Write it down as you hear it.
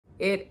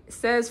It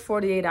says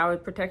 48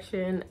 hours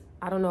protection.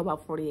 I don't know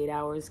about 48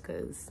 hours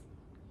because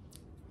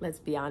let's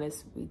be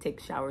honest, we take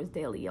showers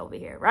daily over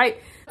here,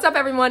 right? What's up,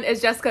 everyone? It's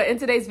Jessica. In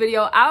today's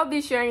video, I'll be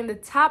sharing the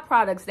top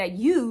products that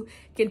you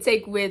can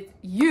take with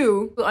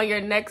you on your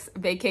next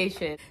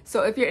vacation.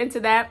 So if you're into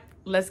that,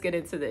 let's get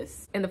into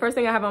this. And the first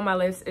thing I have on my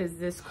list is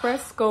this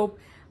Crest Scope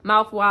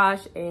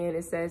mouthwash, and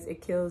it says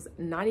it kills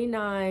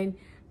 99%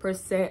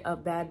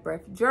 of bad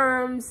breath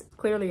germs.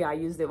 Clearly, I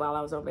used it while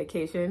I was on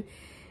vacation.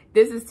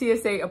 This is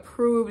TSA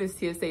approved, it's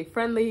TSA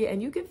friendly, and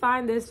you can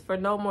find this for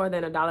no more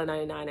than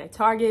 $1.99 at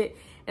Target.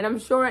 And I'm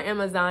sure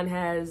Amazon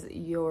has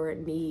your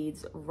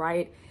needs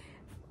right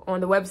on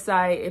the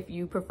website if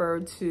you prefer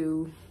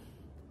to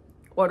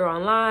order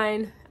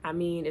online. I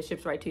mean, it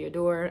ships right to your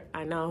door,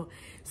 I know.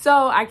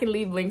 So I can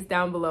leave links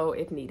down below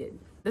if needed.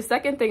 The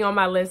second thing on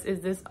my list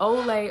is this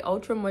Olay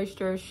Ultra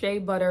Moisture Shea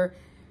Butter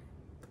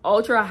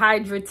Ultra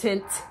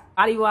Hydratant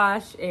Body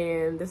Wash,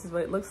 and this is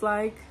what it looks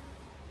like.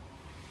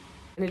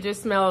 And it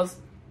just smells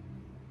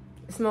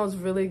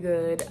really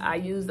good. I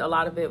used a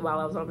lot of it while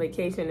I was on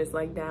vacation. It's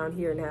like down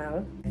here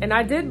now. And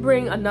I did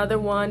bring another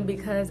one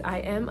because I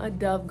am a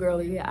Dove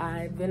girly.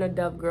 I've been a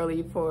Dove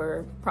girly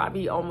for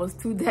probably almost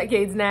 2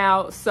 decades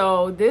now.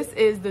 So this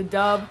is the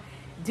Dove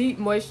Deep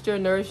Moisture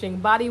Nourishing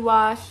Body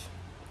Wash.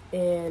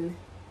 And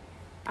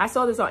I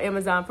saw this on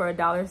Amazon for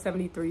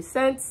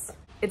 $1.73.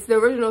 It's the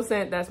original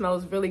scent that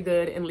smells really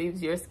good and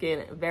leaves your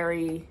skin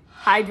very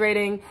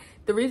hydrating.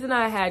 The reason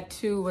I had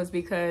 2 was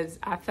because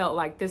I felt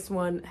like this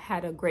one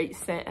had a great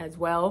scent as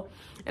well.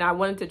 And I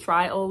wanted to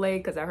try Olay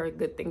because I heard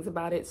good things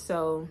about it.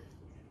 So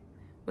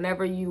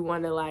whenever you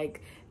want to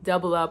like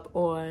double up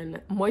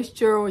on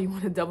moisture or you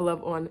want to double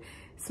up on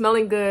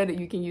smelling good,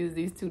 you can use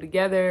these 2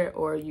 together,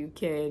 or you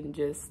can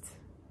just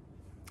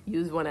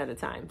use one at a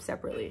time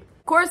separately.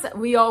 Of course,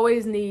 we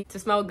always need to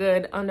smell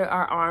good under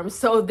our arms.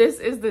 So this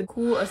is the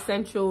Cool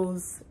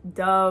Essentials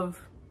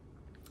Dove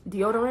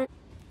deodorant.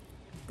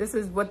 This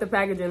is what the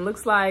packaging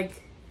looks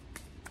like.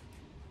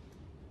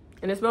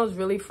 And it smells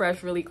really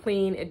fresh, really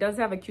clean. It does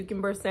have a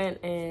cucumber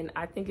scent, and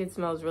I think it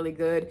smells really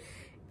good.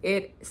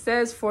 It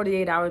says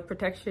 48 hours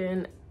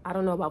protection. I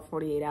don't know about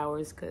 48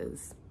 hours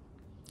because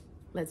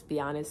let's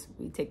be honest,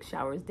 we take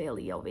showers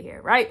daily over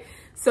here, right?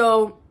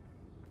 So,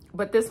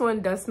 but this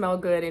one does smell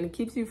good and it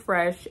keeps you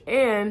fresh,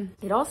 and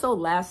it also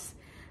lasts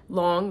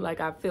long. Like,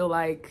 I feel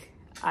like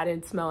I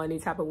didn't smell any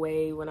type of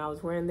way when I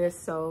was wearing this.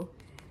 So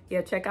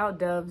yeah, check out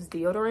Dove's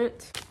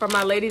deodorant. For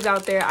my ladies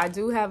out there, I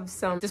do have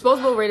some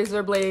disposable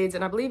razor blades,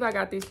 and I believe I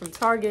got these from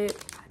Target.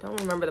 I don't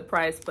remember the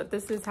price, but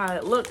this is how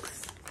it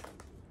looks.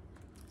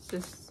 It's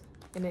just,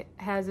 and it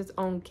has its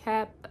own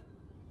cap.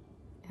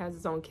 It has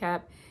its own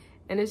cap,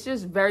 and it's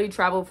just very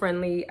travel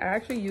friendly. I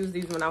actually used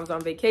these when I was on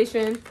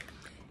vacation,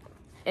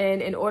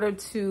 and in order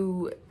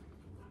to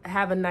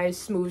have a nice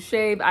smooth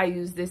shave, I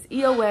use this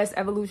EOS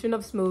Evolution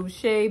of Smooth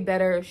Shea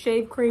Better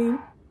Shave Cream,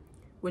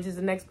 which is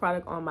the next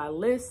product on my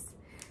list.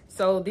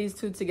 So these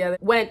 2 together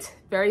went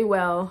very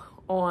well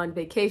on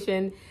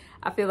vacation.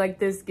 I feel like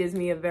this gives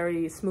me a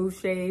very smooth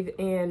shave,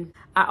 and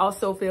I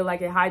also feel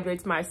like it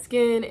hydrates my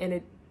skin, and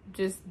it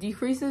just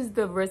decreases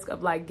the risk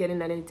of like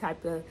getting any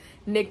type of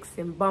nicks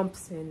and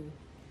bumps and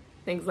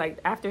things like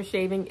after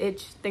shaving,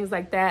 itch, things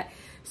like that.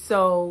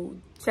 So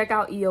check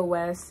out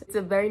EOS. It's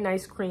a very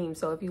nice cream.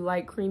 So if you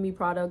like creamy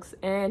products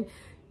and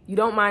you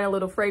don't mind a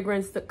little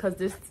fragrance, because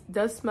this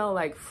does smell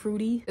like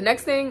fruity. The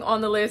next thing on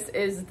the list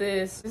is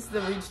this. This is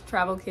the Reach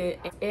Travel Kit.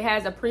 It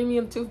has a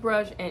premium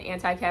toothbrush and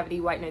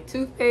anti-cavity whitening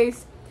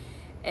toothpaste,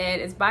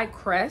 and it's by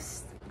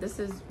Crest. This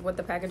is what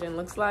the packaging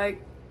looks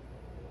like.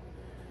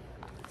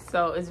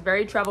 So it's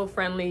very travel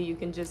friendly. You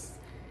can just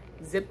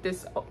zip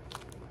this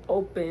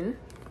open.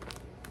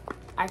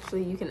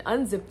 Actually, you can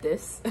unzip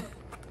this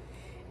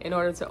in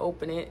order to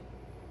open it.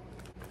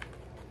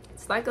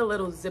 It's like a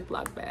little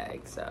Ziploc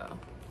bag, so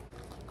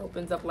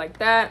opens up like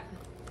that.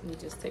 You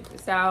just take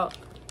this out,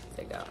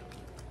 take out.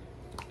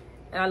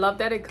 And I love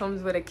that it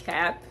comes with a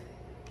cap,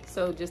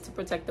 so just to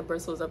protect the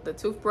bristles of the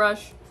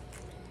toothbrush.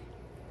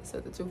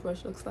 So the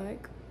toothbrush looks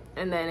like.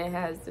 And then it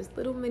has this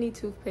little mini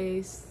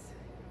toothpaste.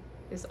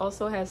 This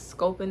also has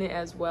scope in it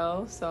as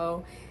well,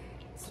 so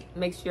it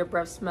makes your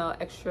breath smell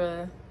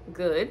extra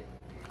good.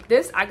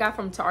 This I got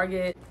from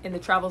Target in the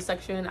travel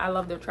section. I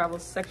love their travel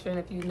section.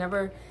 If you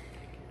never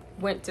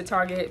went to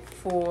Target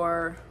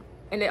for,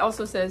 and it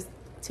also says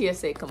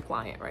TSA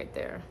compliant right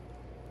there.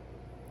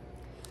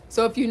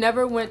 So if you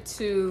never went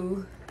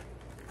to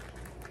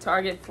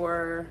Target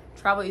for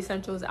travel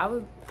essentials, I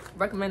would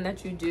recommend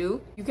that you do.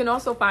 You can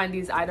also find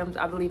these items,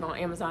 I believe, on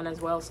Amazon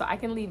as well, so I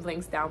can leave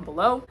links down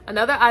below.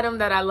 Another item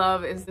that I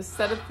love is the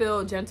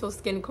Cetaphil Gentle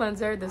Skin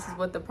Cleanser. This is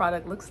what the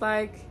product looks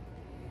like.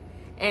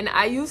 And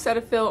I use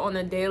Cetaphil on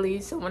a daily,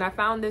 so when I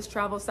found this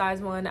travel size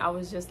one, I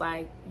was just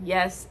like,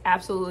 yes,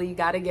 absolutely,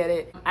 gotta get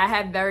it. I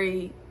have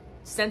very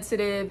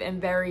sensitive and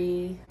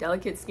very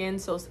delicate skin,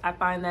 so I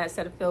find that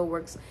Cetaphil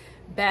works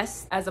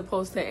best as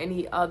opposed to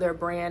any other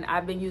brand.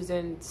 I've been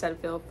using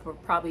Cetaphil for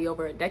probably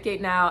over a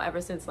decade now,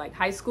 ever since like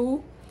high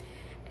school.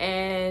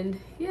 And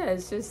yeah,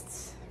 it's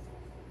just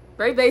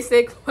very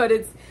basic, but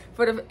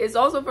it's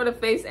also for the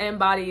face and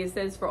body. It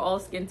says for all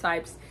skin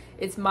types.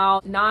 It's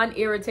mild,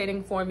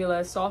 non-irritating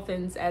formula,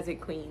 softens as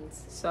it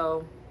cleans.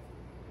 So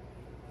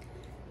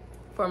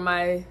for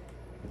my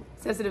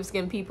sensitive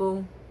skin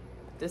people,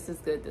 this is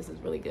good. This is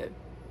really good.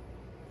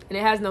 And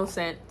it has no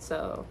scent,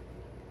 so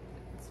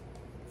it's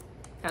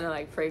kind of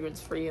like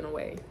fragrance free in a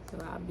way.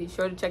 So I'll be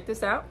sure to check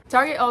this out.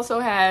 Target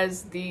also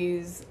has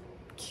these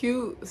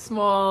cute,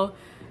 small,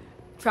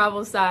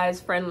 travel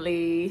size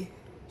friendly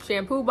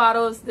shampoo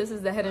bottles. This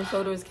is the Head and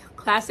Shoulders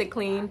Classic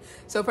Clean.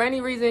 So for any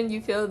reason you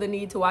feel the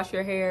need to wash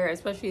your hair,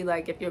 especially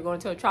like if you're going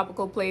to a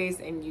tropical place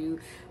and you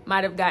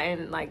might have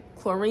gotten like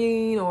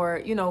chlorine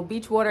or, you know,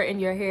 beach water in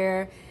your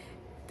hair,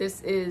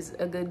 this is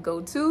a good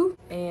go-to.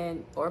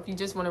 And or if you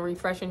just want to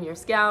refreshen your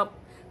scalp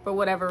for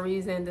whatever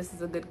reason, this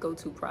is a good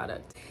go-to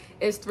product.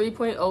 It's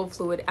 3.0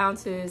 fluid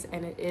ounces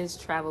and it is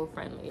travel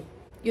friendly.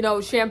 You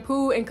know,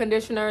 shampoo and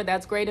conditioner,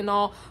 that's great and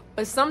all,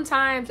 but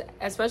sometimes,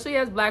 especially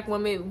as Black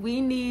women, we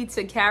need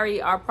to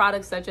carry our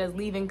products such as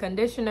leave-in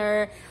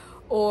conditioner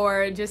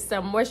or just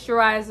some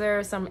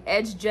moisturizer, some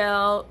edge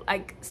gel,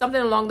 like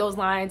something along those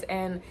lines,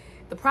 and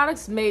the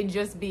products may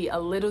just be a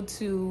little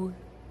too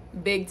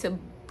big to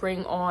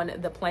bring on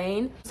the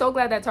plane. So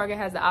glad that Target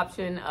has the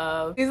option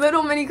of these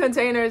little mini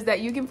containers that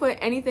you can put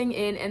anything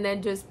in and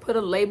then just put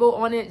a label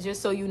on it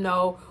just so you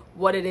know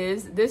what it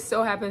is. This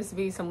so happens to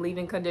be some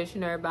leave-in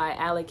conditioner by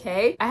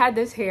Vacay. I had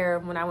this hair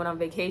when I went on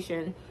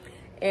vacation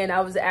and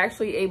I was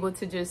actually able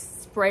to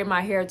just spray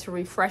my hair to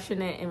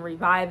refreshen it and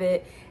revive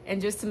it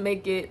and just to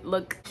make it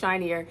look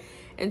shinier.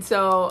 And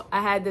so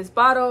I had this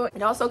bottle.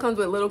 It also comes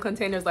with little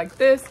containers like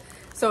this.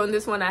 So in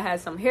this one I had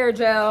some hair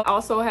gel. I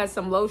also had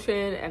some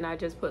lotion, and I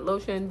just put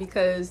lotion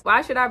because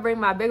why should I bring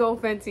my big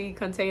old Fenty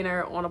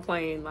container on a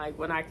plane like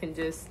when I can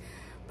just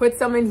put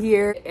some in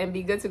here and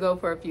be good to go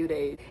for a few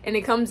days. And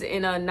it comes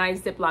in a nice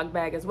Ziploc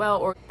bag as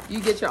well, or you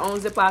get your own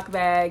Ziploc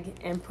bag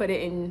and put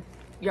it in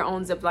your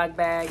own Ziploc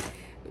bag,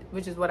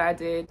 which is what I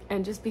did,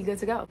 and just be good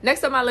to go.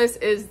 Next on my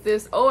list is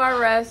this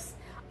ORS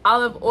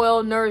olive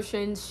oil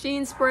nourishing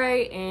sheen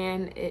spray,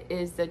 and it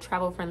is the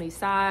travel friendly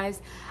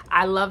size.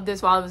 I love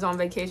this while I was on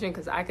vacation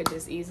because I could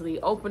just easily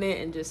open it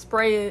and just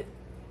spray it.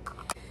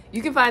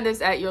 You can find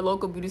this at your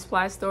local beauty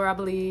supply store, I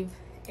believe,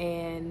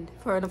 and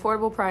for an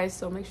affordable price.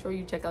 So make sure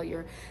you check out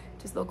your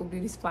just local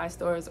beauty supply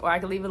stores, or I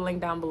can leave a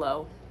link down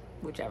below,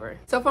 whichever.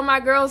 So for my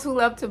girls who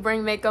love to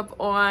bring makeup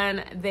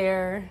on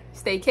their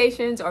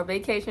staycations or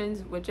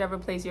vacations, whichever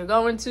place you're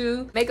going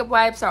to, makeup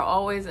wipes are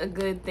always a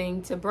good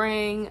thing to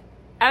bring,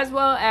 as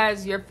well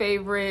as your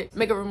favorite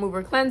makeup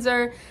remover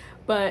cleanser.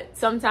 But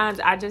sometimes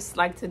I just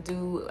like to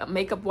do a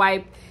makeup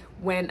wipe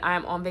when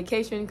I'm on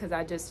vacation because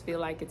I just feel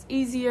like it's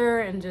easier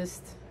and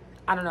just,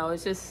 I don't know,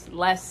 it's just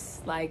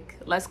less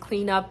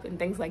cleanup and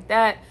things like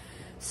that.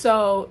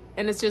 So,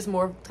 and it's just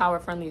more towel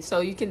friendly. So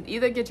you can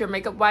either get your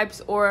makeup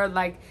wipes, or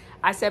like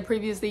I said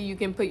previously, you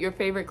can put your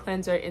favorite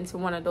cleanser into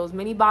one of those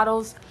mini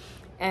bottles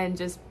and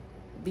just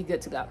be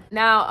good to go.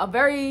 Now, a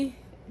very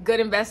good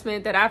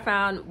investment that I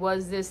found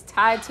was this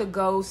Tide to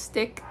Go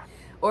stick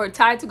or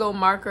Tide to Go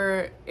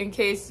marker in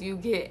case you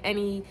get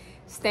any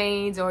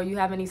stains or you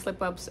have any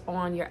slip-ups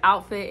on your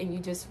outfit and you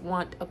just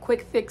want a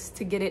quick fix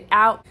to get it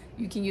out.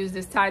 You can use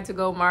this Tide to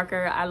Go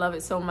marker. I love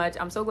it so much.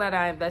 I'm so glad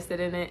I invested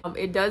in it.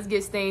 It does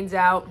get stains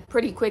out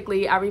pretty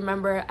quickly. I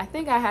remember, I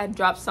think I had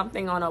dropped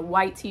something on a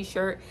white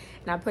t-shirt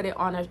and I put it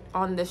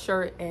on the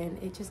shirt and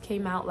it just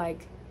came out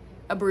like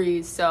a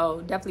breeze.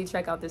 So definitely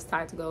check out this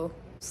Tide to Go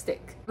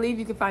stick. I believe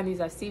you can find these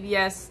at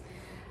CVS.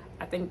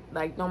 I think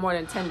like no more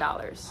than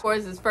 $10. Of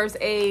course, it's first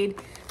aid.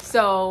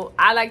 So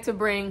I like to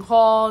bring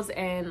Halls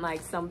and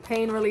like some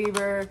pain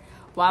reliever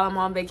while I'm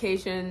on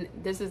vacation.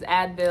 This is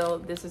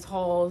Advil, this is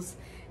Halls.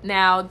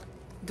 Now,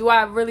 do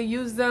I really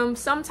use them?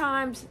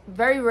 Sometimes,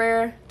 very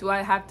rare do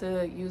I have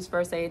to use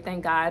first aid,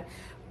 thank God.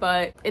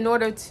 But in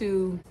order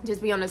to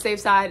just be on the safe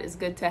side, it's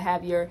good to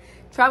have your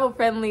travel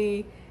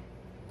friendly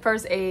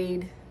first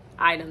aid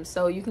items.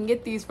 So you can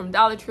get these from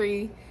Dollar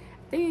Tree.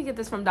 I think you get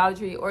this from Dollar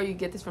Tree or you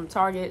get this from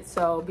Target,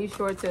 so be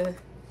sure to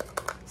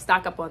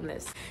stock up on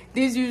this.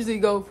 These usually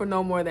go for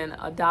no more than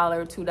 $1,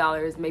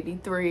 $2, maybe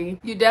 $3.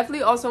 You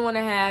definitely also want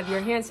to have your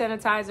hand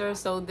sanitizer,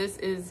 so this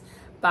is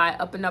by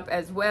Up and Up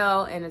as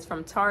well, and it's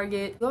from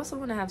Target. You also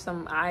want to have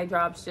some eye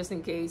drops just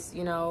in case,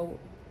 you know,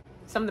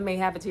 something may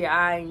happen to your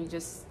eye and you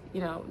just, you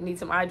know, need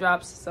some eye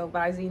drops. So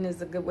Visine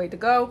is a good way to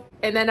go.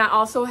 And then I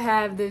also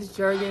have this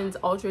Jergens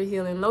Ultra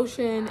Healing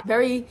Lotion,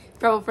 very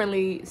travel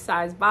friendly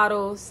size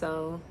bottle.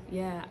 So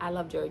yeah, I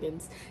love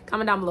Jergens.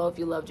 Comment down below if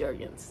you love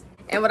Jergens.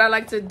 And what I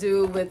like to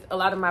do with a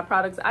lot of my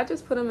products, I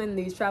just put them in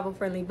these travel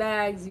friendly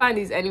bags. You find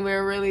these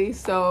anywhere really.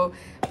 So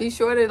be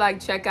sure to like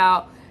check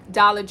out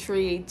Dollar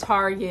Tree,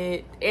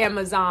 Target,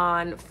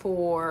 Amazon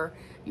for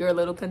your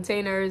little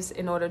containers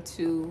in order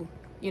to,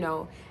 you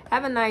know,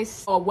 have a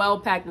nice or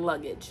well-packed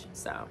luggage.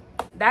 So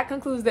that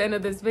concludes the end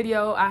of this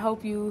video. I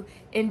hope you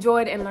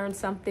enjoyed and learned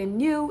something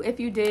new. If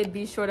you did,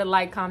 be sure to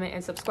like, comment,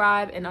 and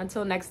subscribe. And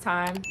until next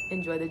time,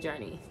 enjoy the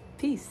journey.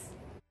 Peace.